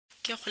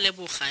ke go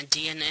leboga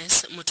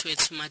DNS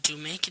Motsweding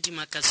madume ke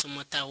dimakaso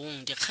mo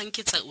taung dikgang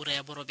ke tsa ura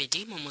ya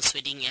borobedi mo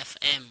MOtsweding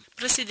FM.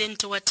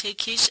 President wa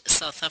Turkish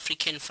South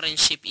African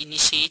Friendship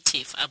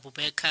Initiative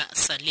Abubakar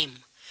Salim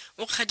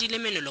o kgadile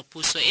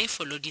menelopuso e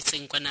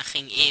foloditseng kwa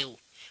nageng eo.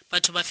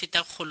 Batho ba feta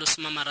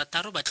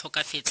 160 ba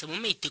tlhokafetse mo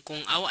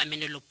maitekong ao a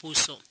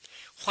menelopuso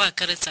go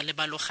akaretsa le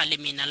baloga le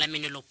mena la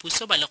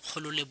menelopuso ba le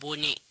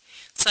 104.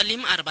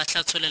 Salim a re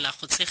batla tsholela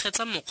go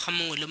tshegetsa mokgwa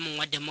mongwe le mongwe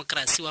wa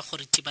demokrasi wa go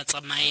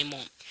ritibatsa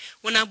maemo.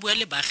 O na bua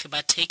le baagi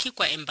ba Turkey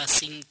kwa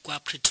embassy kwa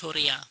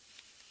Pretoria.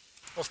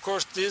 Of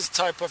course, this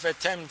type of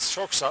attempt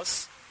shocks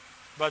us,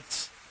 but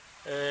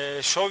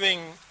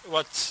showing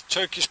what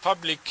Turkish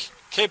public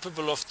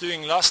capable of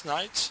doing last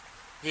night,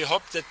 we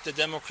hope that the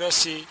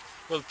democracy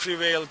will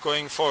prevail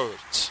going forward.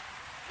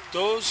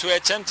 Those who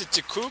attempted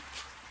the coup,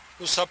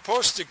 who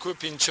supports the coup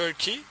in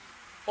Turkey,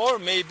 or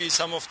maybe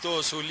some of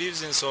those who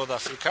live in South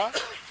Africa,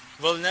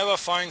 will never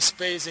find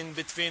space in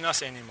between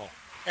us anymore.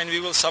 And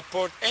we will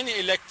support any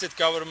elected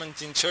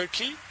government in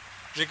Turkey,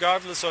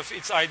 regardless of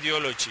its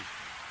ideology,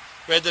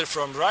 whether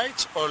from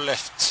right or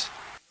left.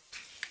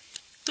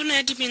 Tona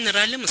ya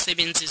diminerale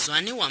Mosebenzi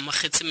Zwane wa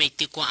amogetse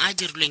maiteko a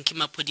dirilweng ke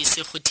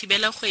mapodisi go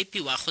thibela go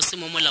epiwa go se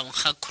mo molaong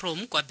ga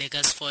chrome kwa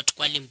Begersfort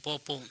kwa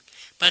Limpopo.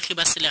 Baagi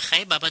ba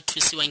selegae ba ba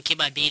thusiwang ke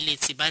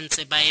babeeletsi ba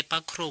ntse ba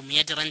epa chrome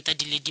ya diranta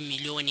di le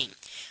dimilione.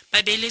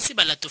 Babeeletsi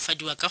ba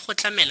latofadiwa ka go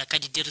tlamela ka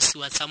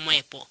didirisiwa tsa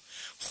moepo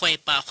go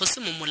epa go se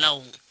mo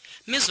molaong.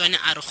 Mme Zwane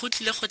a re go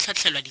tlile go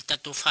tlhatlhelwa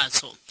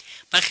ditatofatso.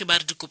 Baagi ba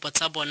re dikopo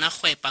tsa bona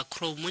go epa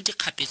chrome di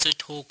kgapetswe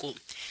thoko.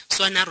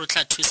 Zwane a re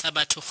tla thusa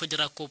batho go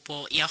dira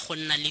kopo ya go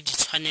nna le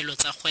ditshwanelo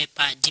tsa go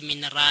epa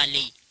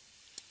diminerale.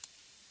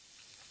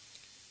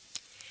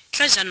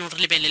 Tla jaanong re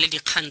lebelele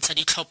dikgang tsa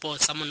ditlhopho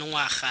tsa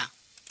monongwaga.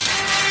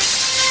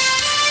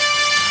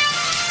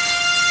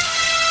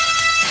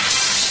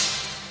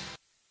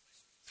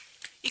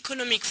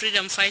 Economic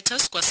Freedom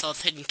Fighters kwa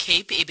Southern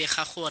Cape e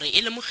bega gore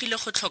e lemogile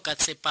go tlhoka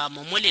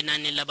tsepamo mo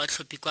lenaneng la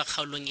batlhophi kwa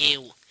kgaolong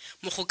eo.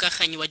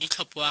 Mogokaganyi wa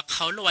ditlhopho wa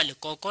kgaolo wa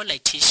Lekoko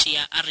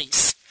Letitia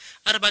Aris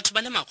a re batho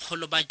ba le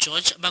makgolo ba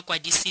George ba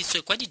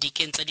kwadisitswe kwa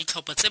didikeng tsa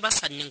ditlhopho tse ba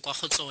sa nneng kwa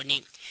go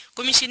tsone.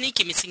 Komishene e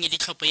kemetseng ya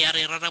ditlhopho ya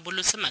re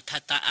rarabolotse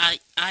mathata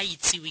a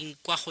isitsweng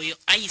kwa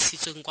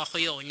go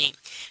yone.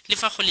 Le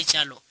fa go le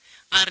jalo,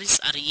 Aris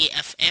a re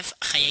EFF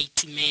ga ya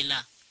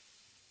itumela.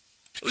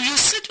 You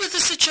sit with a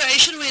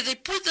situation where they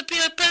put the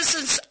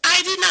person's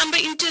ID number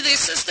into their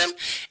system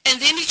and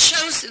then it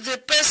shows the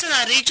person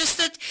are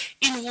registered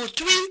in Ward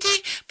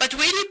 20, but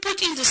when you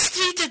put in the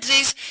street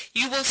address,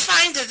 you will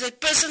find that the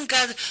person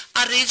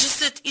are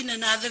registered in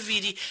another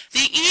VD.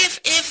 The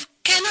EFF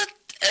cannot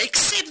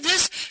accept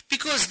this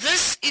because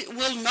this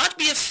will not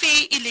be a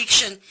fair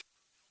election.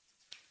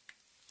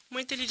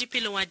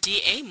 Moeteledipele wa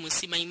DA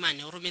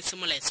Musimaimane o rometse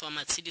molaetsa wa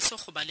matshidiso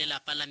go ba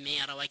lelapa la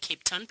meyara wa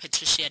Cape Town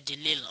Patricia de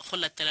Lille go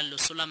latela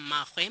loso la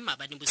mmagwe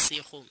maabane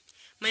bosigo.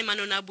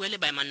 Maimane o ne a bua le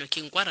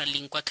baemanokeng kwa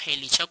Raleng kwa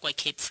Khayelitsha kwa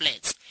Cape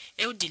Flats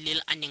eo de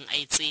Lille a neng a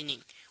e tsene.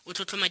 O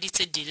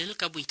tlotlomaditse de Lille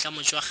ka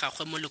boitlamo jwa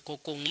gagwe mo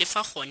lekokong le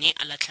fa gone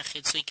a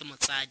latlhagetswe ke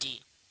motsadi.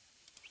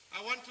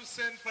 I want to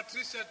send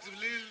Patricia de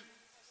Lille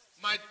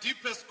my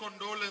deepest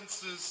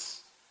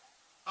condolences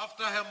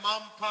after her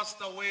mom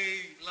passed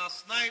away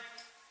last night.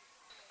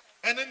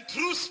 And in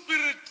true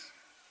spirit,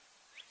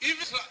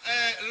 even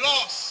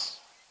loss,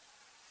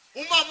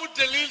 Umamu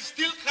Delil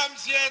still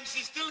comes here and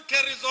she still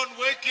carries on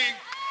working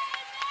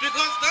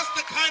because that's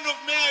the kind of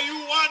mayor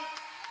you want.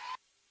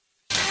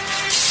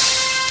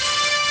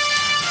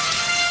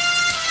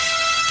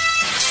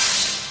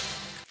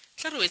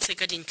 Tla re wetse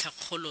ka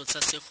dintlhakgolo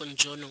tsa segong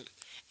jono.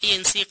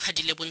 ANC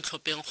kgadile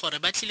bontlhopheng gore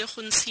ba tlile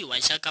go ntshiwa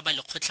jaaka ba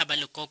lekgotla ba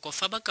lekoko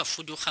fa ba ka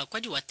fuduga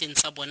kwa diwateng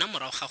tsa bona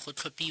morago ga go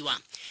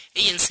tlhophiwa.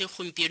 ANC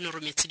gompieno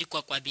rometse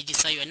dikwakwabedi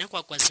tsa yone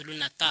kwa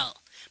KwaZulu-Natal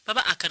ba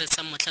ba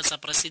akaretsang motlatsa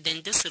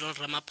presidente Cyril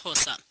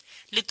Ramaphosa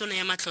le tona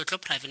ya matlotlo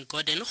Private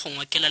Gordon go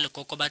ngwakela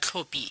lekoko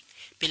batlhophi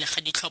pele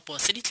ga ditlhopho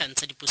se di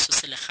tlantsa dipuso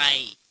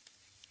selegae.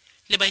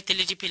 Le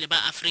baeteledipele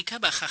ba Afrika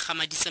ba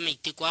gagamaditse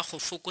maiteko a go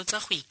fokotsa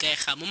go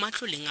ikaega mo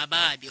matloleng a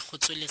baabi go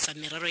tsweletsa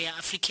merero ya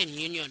African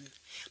Union.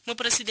 Mo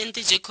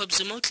presidente Jacob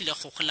Zuma o tlile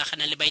go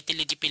golagana le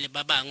baeteledipele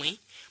ba bangwe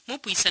mo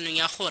puisanong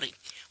ya gore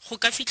go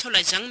ka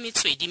fitlhelwa jang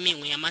metswedi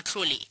mengwe ya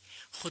matlole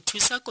go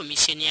thusa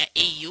komishene ya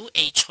AU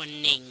e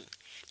tshonneng.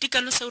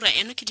 Dikalosa ura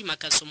eno ke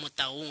dimakaso mo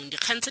taung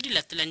dikgang tse di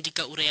latelang di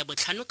ka ura ya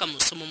botlhano ka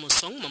moso mo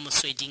mosong mo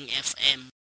Motsweding FM.